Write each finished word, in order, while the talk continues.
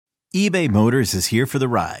eBay Motors is here for the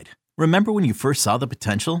ride. Remember when you first saw the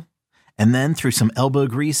potential? And then through some elbow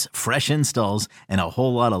grease, fresh installs, and a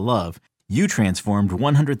whole lot of love, you transformed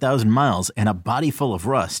 100,000 miles and a body full of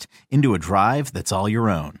rust into a drive that's all your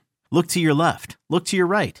own. Look to your left. Look to your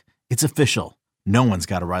right. It's official. No one's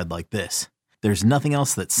got a ride like this. There's nothing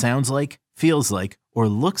else that sounds like, feels like, or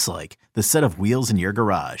looks like the set of wheels in your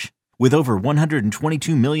garage. With over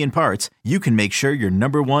 122 million parts, you can make sure your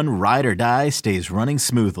number one ride or die stays running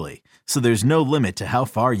smoothly. So there's no limit to how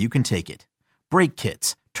far you can take it. Brake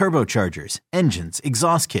kits, turbochargers, engines,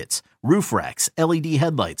 exhaust kits, roof racks, LED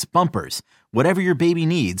headlights, bumpers, whatever your baby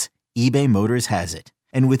needs, eBay Motors has it.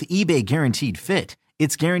 And with eBay Guaranteed Fit,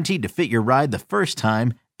 it's guaranteed to fit your ride the first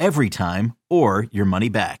time, every time, or your money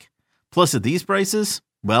back. Plus at these prices,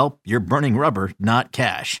 well, you're burning rubber, not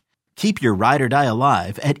cash. Keep your ride or die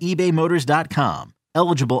alive at ebaymotors.com.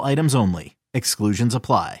 Eligible items only. Exclusions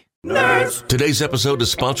apply. Nerds! Today's episode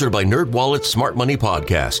is sponsored by NerdWallet's Smart Money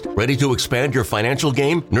Podcast. Ready to expand your financial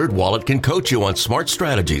game? NerdWallet can coach you on smart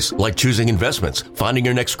strategies like choosing investments, finding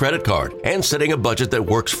your next credit card, and setting a budget that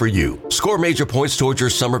works for you. Score major points towards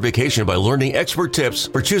your summer vacation by learning expert tips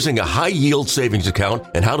for choosing a high-yield savings account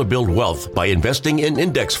and how to build wealth by investing in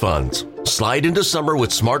index funds. Slide into summer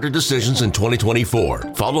with smarter decisions in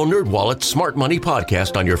 2024. Follow NerdWallet's Smart Money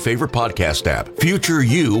Podcast on your favorite podcast app. Future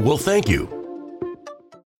you will thank you.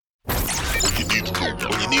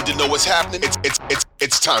 When you need to know what's happening,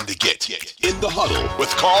 it's time to get in the huddle with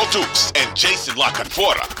Carl Dukes and Jason La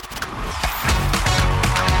Canfora.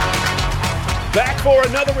 Back for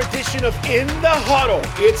another edition of In the Huddle.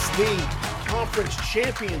 It's the Conference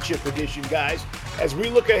Championship edition, guys. As we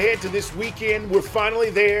look ahead to this weekend, we're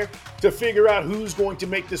finally there to figure out who's going to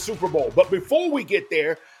make the Super Bowl. But before we get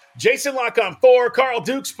there, Jason La Canfora, Carl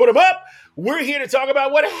Dukes, put them up. We're here to talk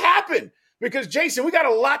about what happened. Because, Jason, we got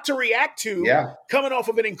a lot to react to coming off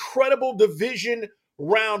of an incredible division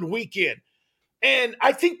round weekend. And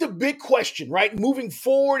I think the big question, right, moving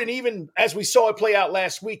forward, and even as we saw it play out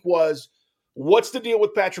last week, was what's the deal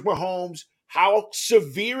with Patrick Mahomes? How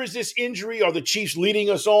severe is this injury? Are the Chiefs leading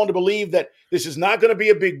us on to believe that this is not going to be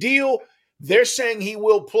a big deal? They're saying he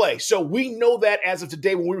will play. So we know that as of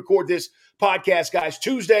today when we record this podcast, guys,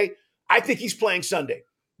 Tuesday. I think he's playing Sunday.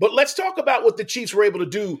 But let's talk about what the Chiefs were able to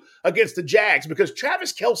do against the Jags, because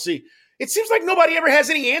Travis Kelce, it seems like nobody ever has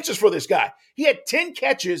any answers for this guy. He had 10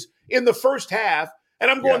 catches in the first half, and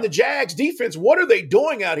I'm going, the Jags defense, what are they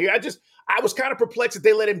doing out here? I was kind of perplexed that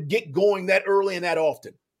they let him get going that early and that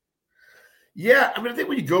often. Yeah, I think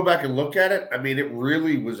when you go back and look at it, it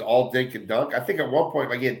really was all dink and dunk. I think at one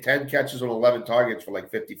point, he had 10 catches on 11 targets for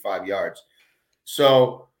 55 yards.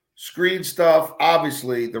 So screen stuff,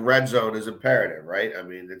 obviously, the red zone is imperative, right?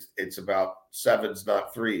 It's about sevens,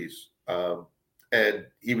 not threes. And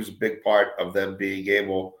he was a big part of them being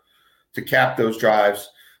able to cap those drives.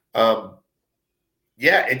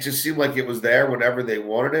 It just seemed like it was there whenever they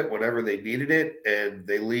wanted it, whenever they needed it, and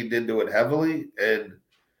they leaned into it heavily, and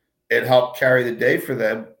it helped carry the day for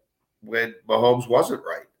them when Mahomes wasn't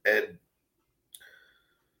right. And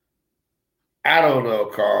I don't know,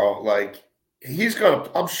 Carl,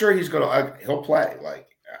 I'm sure he'll play.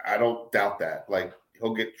 I don't doubt that.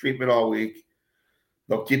 He'll get treatment all week.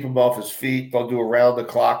 They'll keep him off his feet. They'll do around the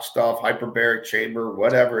clock stuff, hyperbaric chamber,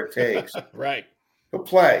 whatever it takes. Right. He'll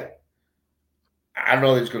play. I don't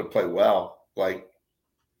know that he's going to play well.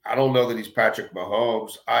 I don't know that he's Patrick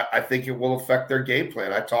Mahomes. I think it will affect their game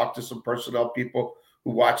plan. I talked to some personnel people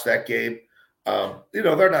who watched that game.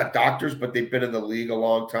 They're not doctors, but they've been in the league a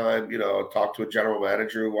long time. Talked to a general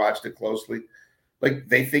manager who watched it closely.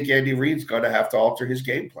 They think Andy Reid's going to have to alter his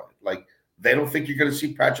game plan. They don't think you're going to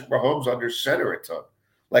see Patrick Mahomes under center a ton.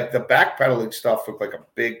 The backpedaling stuff looked like a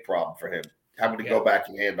big problem for him, having to go back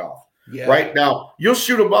and hand off. Yeah. Right now, you'll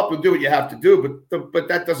shoot him up and do what you have to do, but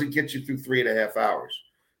that doesn't get you through 3.5 hours,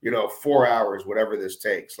 4 hours, whatever this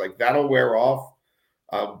takes. That'll wear off.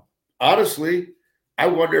 Honestly, I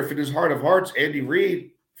wonder if in his heart of hearts, Andy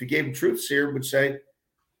Reid, if he gave him truth serum, would say,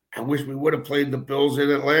 I wish we would have played the Bills in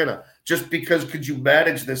Atlanta. Just because could you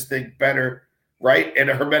manage this thing better, right? In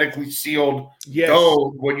a hermetically sealed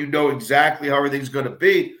dome when you know exactly how everything's going to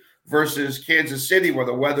be versus Kansas City where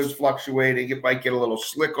the weather's fluctuating. It might get a little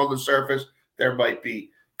slick on the surface. There might be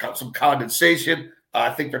some condensation. I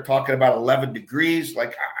think they're talking about 11 degrees.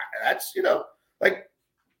 I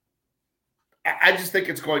just think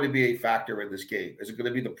it's going to be a factor in this game. Is it going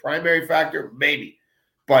to be the primary factor? Maybe.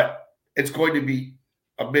 But it's going to be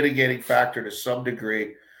a mitigating factor to some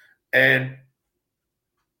degree. And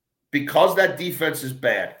because that defense is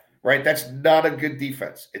bad, right? That's not a good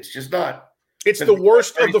defense. It's just not. It's the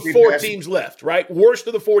worst of the four teams left, right? Worst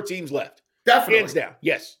of the four teams left. Definitely. Hands down.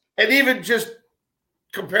 Yes. And even just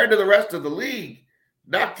compared to the rest of the league,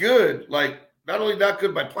 not good. Like, not only not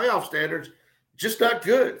good by playoff standards, just not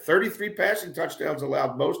good. 33 passing touchdowns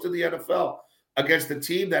allowed, most of the NFL, against a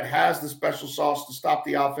team that has the special sauce to stop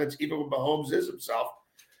the offense, even when Mahomes is himself.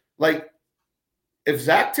 Like, if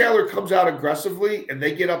Zach Taylor comes out aggressively and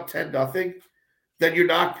they get up 10-0, then you're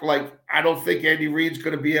not like, I don't think Andy Reid's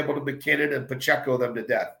going to be able to McKinnon and Pacheco them to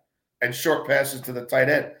death and short passes to the tight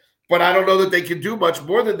end. But I don't know that they can do much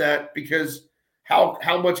more than that, because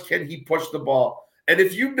how much can he push the ball? And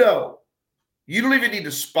if you don't even need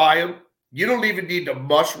to spy him. You don't even need to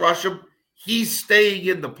mush rush him. He's staying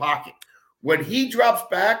in the pocket. When he drops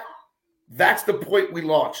back, that's the point we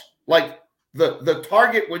launch. Like, the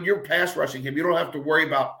target, when you're pass rushing him, you don't have to worry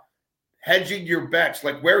about hedging your bets.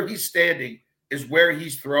 Like, where he's standing is where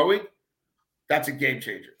he's throwing. That's a game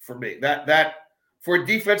changer for me. That for a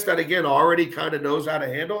defense that, again, already kind of knows how to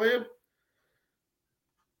handle him,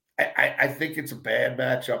 I think it's a bad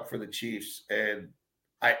matchup for the Chiefs. And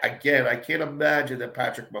I can't imagine that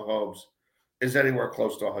Patrick Mahomes is anywhere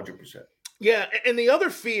close to 100%. Yeah, and the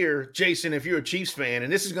other fear, Jason, if you're a Chiefs fan,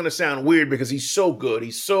 and this is going to sound weird because he's so good,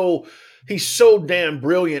 he's so damn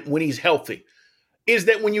brilliant when he's healthy, is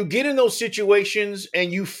that when you get in those situations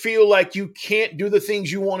and you feel like you can't do the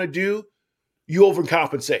things you want to do, you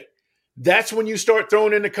overcompensate. That's when you start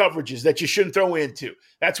throwing into coverages that you shouldn't throw into.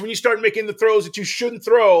 That's when you start making the throws that you shouldn't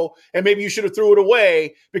throw, and maybe you should have threw it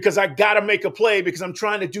away because I got to make a play because I'm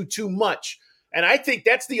trying to do too much. And I think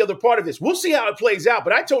that's the other part of this. We'll see how it plays out,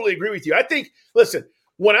 but I totally agree with you. I think, listen,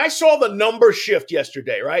 when I saw the number shift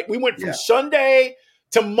yesterday, right? We went from Sunday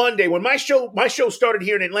to Monday. When my show started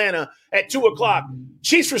here in Atlanta at 2:00,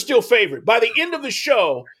 Chiefs were still favored. By the end of the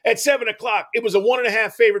show at 7:00, it was a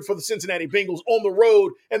 1.5 favorite for the Cincinnati Bengals on the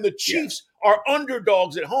road, and the Chiefs are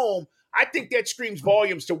underdogs at home. I think that screams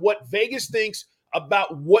volumes to what Vegas thinks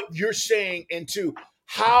about what you're saying and to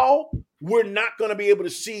how we're not going to be able to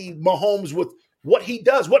see Mahomes with what he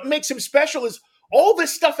does. What makes him special is all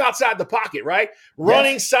this stuff outside the pocket, right?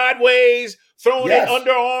 Running sideways, throwing it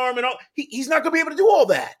underarm, and all. He's not going to be able to do all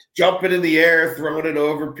that. Jumping in the air, throwing it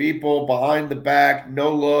over people, behind the back,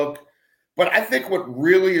 no look. But I think what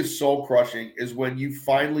really is soul crushing is when you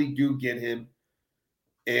finally do get him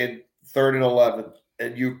in 3rd and 11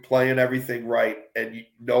 and you're playing everything right and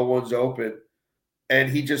no one's open, and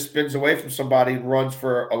he just spins away from somebody and runs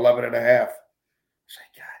for 11 and a half. It's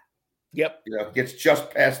like, God. Yep. Gets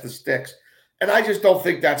just past the sticks. And I just don't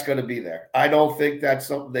think that's going to be there. I don't think that's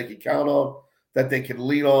something they can count on, that they can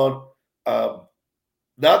lean on.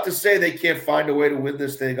 Not to say they can't find a way to win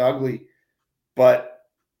this thing ugly, but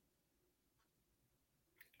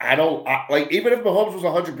even if Mahomes was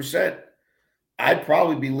 100%, I'd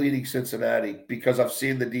probably be leaning Cincinnati because I've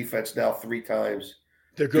seen the defense now 3 times.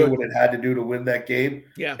 They're good. Do what it had to do to win that game.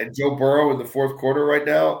 Yeah. And Joe Burrow in the 4th quarter right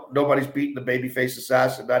now, nobody's beating the babyface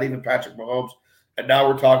assassin, not even Patrick Mahomes. And now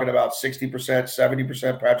we're talking about 60%,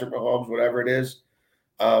 70% Patrick Mahomes, whatever it is.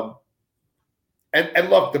 And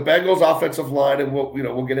look, the Bengals offensive line, and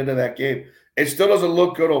we'll get into that game. It still doesn't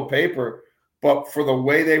look good on paper, but for the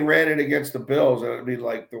way they ran it against the Bills, I mean,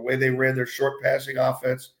 like the way they ran their short passing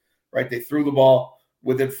offense, right? They threw the ball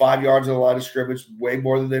within 5 yards of the line of scrimmage, way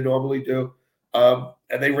more than they normally do.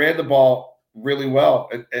 And they ran the ball really well.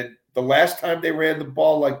 And the last time they ran the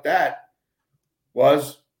ball like that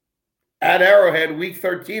was at Arrowhead, week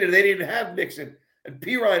 13, and they didn't have Mixon. And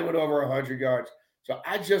P. Ryan went over 100 yards. So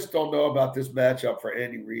I just don't know about this matchup for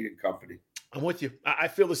Andy Reid and company. I'm with you. I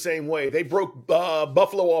feel the same way. They broke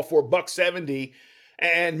Buffalo off for $170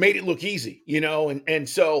 and made it look easy, and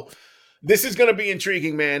so this is going to be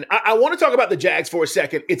intriguing, man. I want to talk about the Jags for a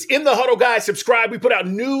second. It's In the Huddle, guys. Subscribe. We put out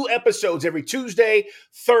new episodes every Tuesday,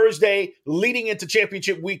 Thursday, leading into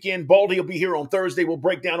championship weekend. Baldy will be here on Thursday. We'll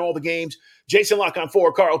break down all the games. Jason Locke on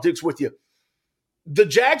 4, Carl Dukes with you. The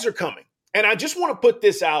Jags are coming, and I just want to put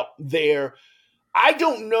this out there. I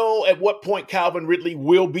don't know at what point Calvin Ridley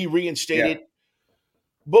will be reinstated,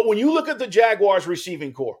 but when you look at the Jaguars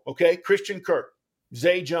receiving core, okay, Christian Kirk,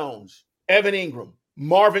 Zay Jones, Evan Ingram,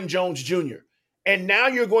 Marvin Jones Jr., and now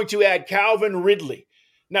you're going to add Calvin Ridley.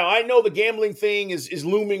 Now, I know the gambling thing is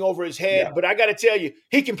looming over his head, but I got to tell you,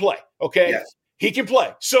 he can play, okay? Yes. He can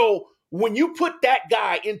play. So when you put that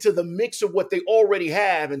guy into the mix of what they already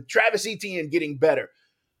have and Travis Etienne getting better,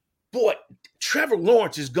 boy, Trevor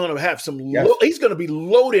Lawrence is going to have he's going to be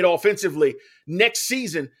loaded offensively next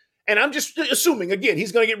season. And I'm just assuming, again,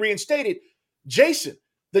 he's going to get reinstated. Jason,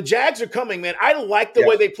 the Jags are coming, man. I like the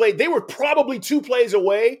way they played. They were probably 2 plays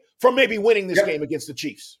away from maybe winning this game against the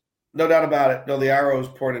Chiefs. No doubt about it. No, the arrow is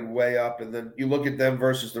pointed way up. And then you look at them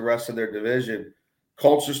versus the rest of their division.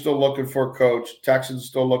 Colts are still looking for a coach. Texans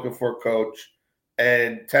still looking for a coach.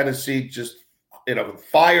 And Tennessee just,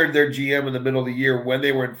 fired their GM in the middle of the year when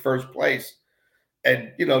they were in first place.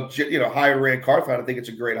 And, hire Rand Carthon. I think it's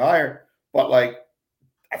a great hire. But, I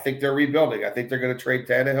think they're rebuilding. I think they're going to trade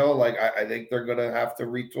Tannehill. I think they're going to have to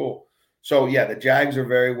retool. So, yeah, the Jags are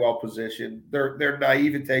very well positioned. Their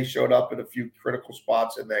naivete showed up in a few critical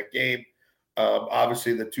spots in that game.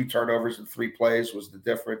 Obviously, the 2 turnovers in 3 plays was the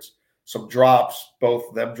difference. Some drops,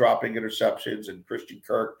 both them dropping interceptions and Christian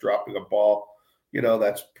Kirk dropping a ball.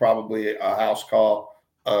 That's probably a house call.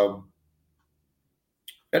 And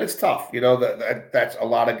it's tough. That's a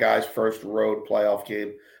lot of guys' first road playoff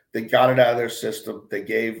game. They got it out of their system. They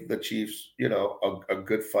gave the Chiefs, a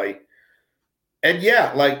good fight. And,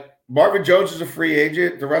 yeah, Marvin Jones is a free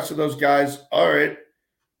agent. The rest of those guys aren't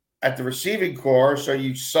at the receiving core, so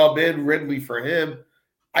you sub in Ridley for him.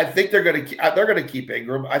 I think they're going to keep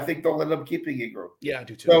Ingram. I think they'll end up keeping Ingram. Yeah, I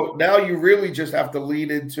do too. So now you really just have to lean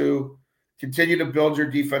into continue to build your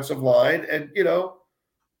defensive line and,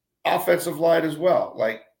 offensive line as well.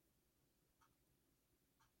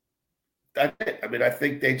 That's it. I mean, I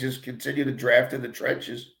think they just continue to draft in the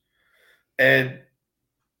trenches. And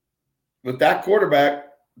with that quarterback,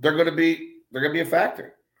 they're going to be a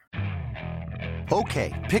factor.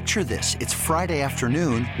 Okay, picture this. It's Friday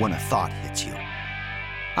afternoon when a thought hits you.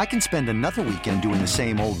 I can spend another weekend doing the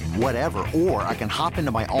same old whatever, or I can hop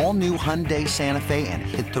into my all-new Hyundai Santa Fe and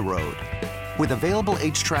hit the road. With available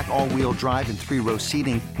H-Track all-wheel drive and 3-row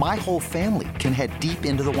seating, my whole family can head deep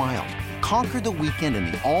into the wild. Conquer the weekend in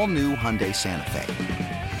the all-new Hyundai Santa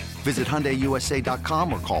Fe. Visit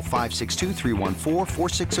HyundaiUSA.com or call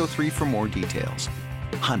 562-314-4603 for more details.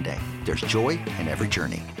 Hyundai, there's joy in every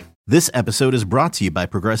journey. This episode is brought to you by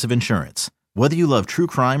Progressive Insurance. Whether you love true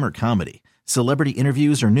crime or comedy, celebrity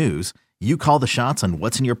interviews or news, you call the shots on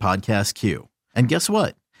what's in your podcast queue. And guess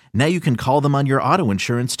what? Now you can call them on your auto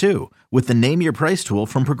insurance too with the Name Your Price tool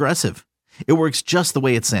from Progressive. It works just the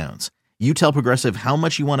way it sounds. You tell Progressive how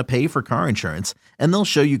much you want to pay for car insurance, and they'll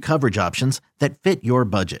show you coverage options that fit your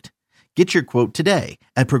budget. Get your quote today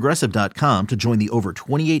at Progressive.com to join the over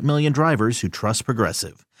 28 million drivers who trust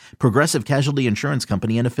Progressive. Progressive Casualty Insurance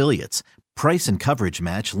Company and Affiliates. Price and coverage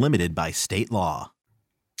match limited by state law.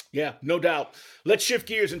 Yeah, no doubt. Let's shift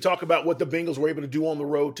gears and talk about what the Bengals were able to do on the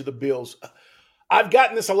road to the Bills. I've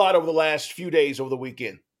gotten this a lot over the last few days over the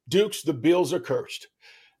weekend. Dukes, the Bills are cursed.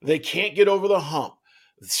 They can't get over the hump.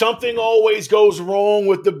 Something always goes wrong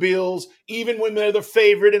with the Bills, even when they're the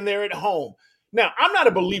favorite and they're at home. Now, I'm not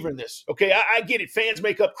a believer in this, okay? I get it. Fans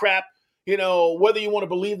make up crap, whether you want to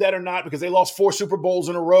believe that or not, because they lost 4 Super Bowls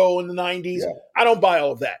in a row in the 90s. Yeah. I don't buy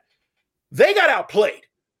all of that. They got outplayed.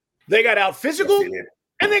 They got out-physical,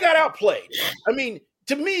 and they got outplayed. I mean,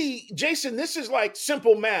 to me, Jason, this is like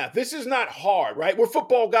simple math. This is not hard, right? We're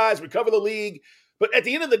football guys. We cover the league. But at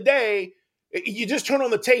the end of the day, you just turn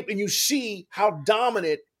on the tape and you see how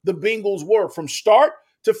dominant the Bengals were from start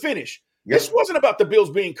to finish. Yep. This wasn't about the Bills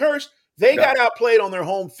being cursed. They got outplayed on their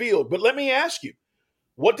home field. But let me ask you,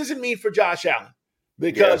 what does it mean for Josh Allen?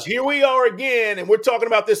 Because here we are again, and we're talking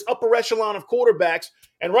about this upper echelon of quarterbacks.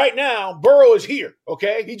 And right now, Burrow is here,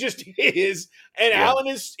 okay? He just is. And Allen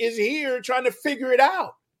is here trying to figure it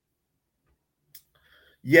out.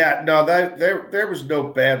 Yeah, no, there was no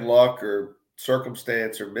bad luck or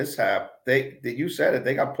circumstance or mishap. You said it.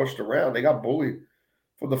 They got pushed around. They got bullied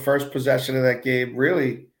from the first possession of that game,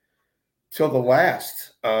 really, till the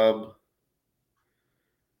last.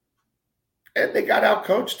 And they got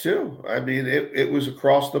out-coached, too. I mean, it was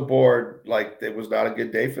across the board. It was not a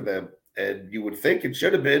good day for them. And you would think it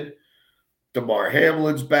should have been. DeMar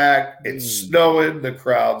Hamlin's back. It's snowing. The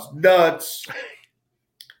crowd's nuts.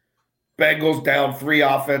 Bengals down 3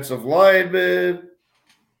 offensive linemen.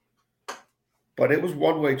 But it was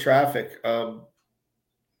one-way traffic. I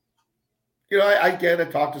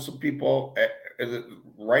talked to some people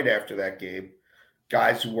right after that game,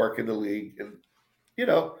 guys who work in the league. And,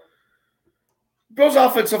 Bill's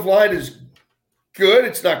offensive line is good.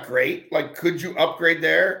 It's not great. Could you upgrade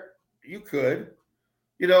there? You could.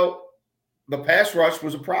 The pass rush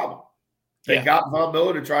was a problem. They got Von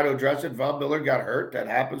Miller to try to address it. Von Miller got hurt. That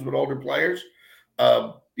happens with older players.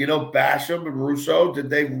 Basham and Russo, did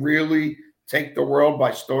they really take the world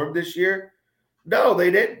by storm this year? No,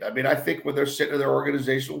 they didn't. I mean, I think when they're sitting in their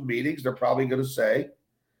organizational meetings, they're probably going to say,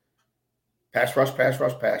 pass rush, pass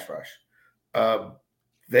rush, pass rush.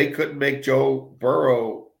 They couldn't make Joe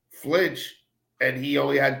Burrow flinch, and he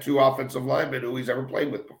only had 2 offensive linemen who he's ever played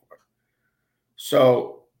with before.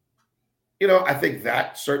 So, I think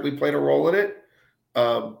that certainly played a role in it.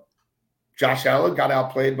 Josh Allen got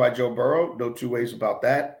outplayed by Joe Burrow. No 2 ways about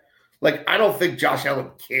that. Like, I don't think Josh Allen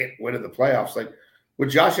can't win in the playoffs. Like, what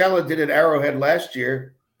Josh Allen did at Arrowhead last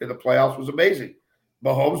year in the playoffs was amazing.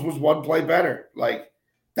 Mahomes was one play better. Like,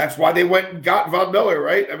 that's why they went and got Von Miller,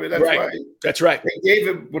 right? I mean, that's Right. why That's right. they gave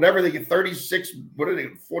him whatever they get 36, what are they,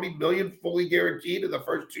 40 million fully guaranteed in the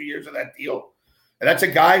first 2 years of that deal. And that's a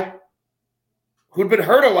guy who'd been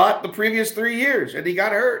hurt a lot the previous 3 years, and he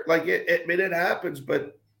got hurt. Like, it happens,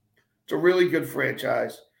 but it's a really good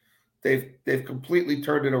franchise. They've completely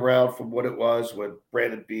turned it around from what it was when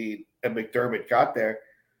Brandon Beane and McDermott got there.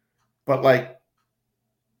 But, like,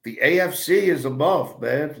 the AFC is above,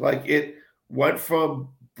 man. Like, it went from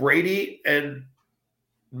Brady and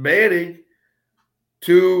Manning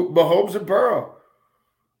to Mahomes and Burrow.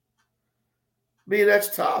 I mean,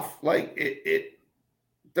 that's tough. Like,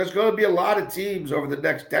 there's going to be a lot of teams over the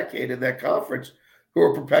next decade in that conference who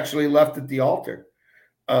are perpetually left at the altar.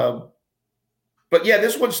 But, yeah,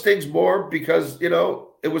 this one stings more because,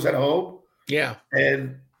 it was at home. Yeah.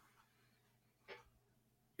 And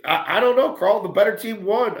I don't know, Carl. The better team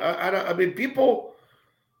won. I mean, people –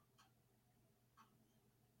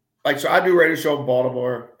 like, so I do radio show in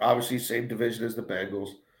Baltimore, obviously same division as the Bengals.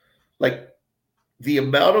 Like, the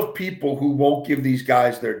amount of people who won't give these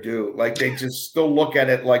guys their due, like, they just still look at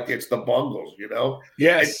it like it's the Bungles,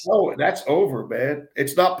 Yes. And, no, that's over, man.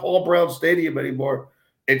 It's not Paul Brown Stadium anymore.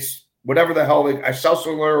 It's whatever the hell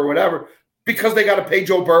or whatever, because they got to pay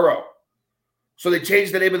Joe Burrow. So they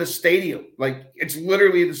changed the name of the stadium. Like, it's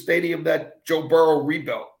literally the stadium that Joe Burrow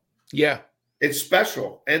rebuilt. Yeah. It's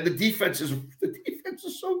special. And the defense is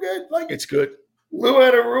so good. Like, It's good. Lou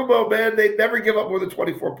Anarumo, man, they never give up more than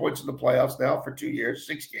 24 points in the playoffs now for 2 years,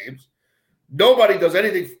 6 games. Nobody does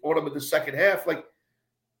anything for them in the second half. Like,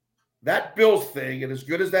 that Bills thing, and as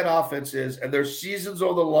good as that offense is, and their season's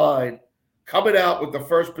on the line, coming out with the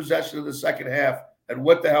first possession of the second half, and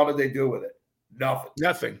what the hell did they do with it?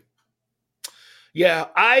 Nothing. Yeah,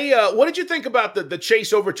 what did you think about the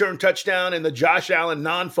Chase overturned touchdown and the Josh Allen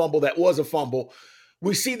non-fumble that was a fumble?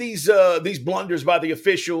 We see these blunders by the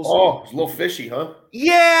officials. Oh, it's a little fishy, huh?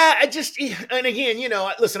 Yeah, and again,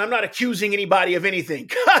 listen, I'm not accusing anybody of anything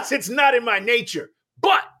because it's not in my nature.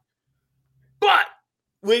 But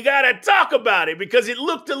we got to talk about it because it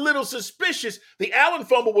looked a little suspicious. The Allen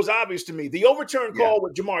fumble was obvious to me. The overturn call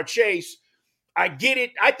with Jamar Chase, I get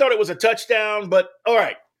it. I thought it was a touchdown, but all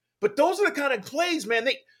right. But those are the kind of plays, man,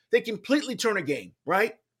 they completely turn a game,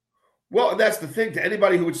 right? Well, that's the thing. To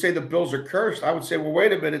anybody who would say the Bills are cursed, I would say, well,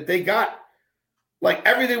 wait a minute. They got, like,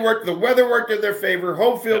 everything worked. The weather worked in their favor.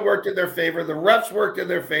 Home field worked in their favor. The refs worked in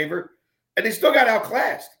their favor. And they still got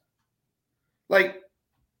outclassed. Like,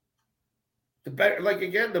 the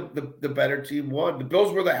better team won. The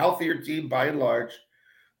Bills were the healthier team by and large.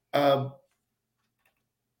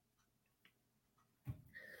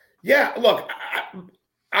 Yeah, look,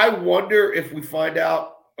 I wonder if we find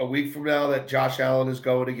out a week from now that Josh Allen is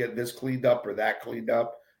going to get this cleaned up or that cleaned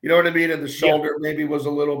up. You know what I mean? And the shoulder maybe was a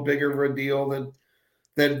little bigger of a deal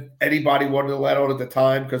than anybody wanted to let on at the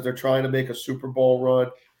time because they're trying to make a Super Bowl run.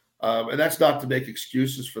 And that's not to make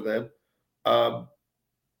excuses for them.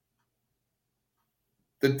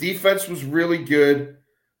 The defense was really good.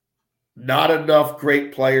 Not enough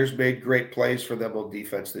great players made great plays for them on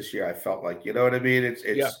defense this year, I felt like. You know what I mean? It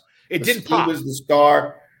didn't pop. Is the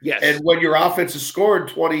star. Yes. And when your offense is scoring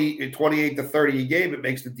 28 to 30 a game, it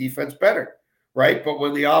makes the defense better, right? But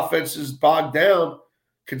when the offense is bogged down,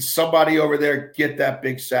 can somebody over there get that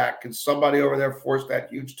big sack? Can somebody over there force that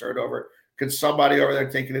huge turnover? Can somebody over there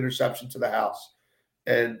take an interception to the house?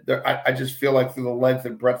 And I just feel like through the length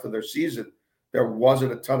and breadth of their season, there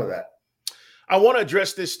wasn't a ton of that. I want to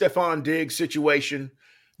address this Stephon Diggs situation.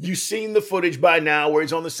 You've seen the footage by now where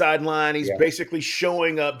he's on the sideline. He's basically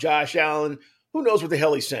showing up Josh Allen. Who knows what the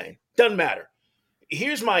hell he's saying? Doesn't matter.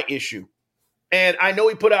 Here's my issue. And I know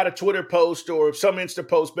he put out a Twitter post or some Insta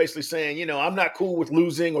post basically saying, I'm not cool with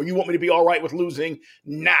losing, or you want me to be all right with losing.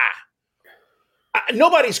 Nah.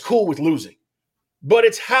 Nobody's cool with losing. But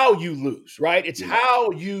it's how you lose, right? It's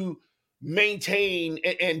how you maintain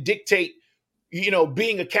and dictate,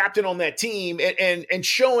 being a captain on that team and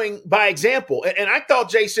showing by example. And I thought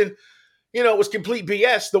Jason, it was complete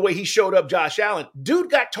BS the way he showed up Josh Allen. Dude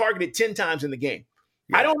got targeted 10 times in the game.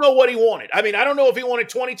 Yeah. I don't know what he wanted. I mean, I don't know if he wanted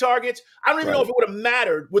 20 targets. I don't even know if it would have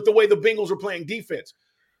mattered with the way the Bengals were playing defense.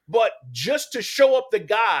 But just to show up the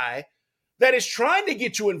guy that is trying to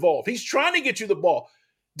get you involved, he's trying to get you the ball.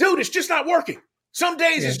 Dude, it's just not working. Some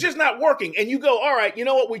days it's just not working. And you go, all right, you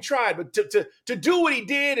know what? We tried. But to do what he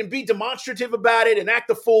did and be demonstrative about it and act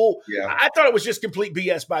the fool, I thought it was just complete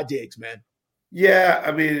BS by Diggs, man. Yeah,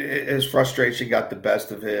 I mean, his frustration got the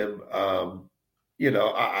best of him. I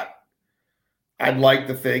I'd like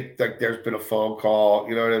to think like there's been a phone call,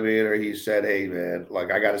 you know what I mean? Or he said, hey, man,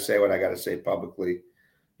 like I got to say what I got to say publicly,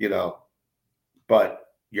 but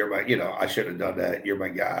you're my, I shouldn't have done that. You're my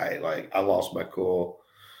guy. Like I lost my cool.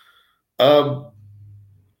 But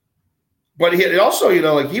he also,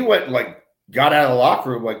 like he went like got out of the locker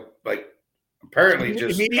room, like apparently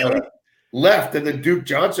just immediately left, and then Duke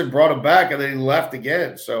Johnson brought him back, and then he left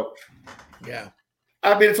again. So yeah.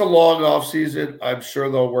 I mean, it's a long off season. I'm sure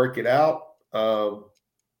they'll work it out.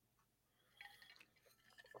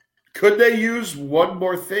 Could they use one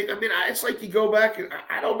more thing? I mean, it's like you go back and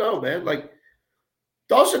I don't know, man. Like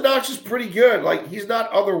Dawson Knox is pretty good. Like he's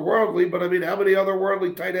not otherworldly, but I mean, how many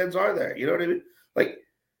otherworldly tight ends are there? You know what I mean? Like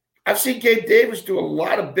I've seen Gabe Davis do a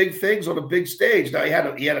lot of big things on a big stage. Now he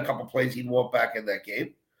had a couple plays he'd want back in that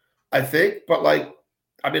game, I think. But like,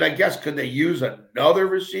 I mean, I guess could they use another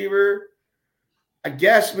receiver? I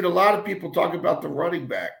guess. I mean, a lot of people talk about the running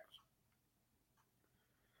back.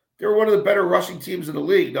 They're one of the better rushing teams in the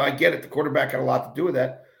league. Now, I get it. The quarterback had a lot to do with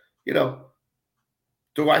that.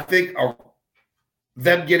 Do I think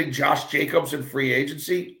them getting Josh Jacobs in free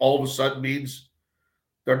agency all of a sudden means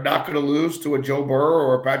they're not going to lose to a Joe Burrow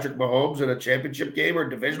or a Patrick Mahomes in a championship game or a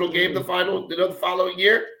divisional game the following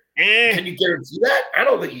year? Can you guarantee that? I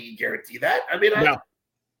don't think you can guarantee that. I mean, no.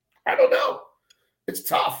 I don't know. It's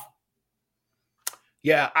tough.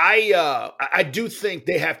 Yeah, I do think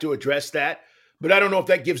they have to address that, but I don't know if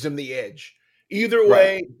that gives them the edge. Either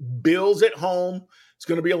way, Bills at home. It's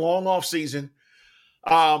going to be a long off season.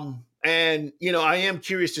 And, I am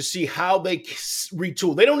curious to see how they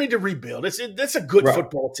retool. They don't need to rebuild. That's a good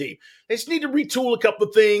football team. They just need to retool a couple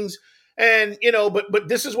of things. And, but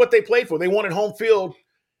this is what they played for. They wanted home field,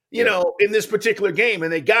 in this particular game,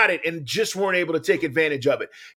 and they got it and just weren't able to take advantage of it.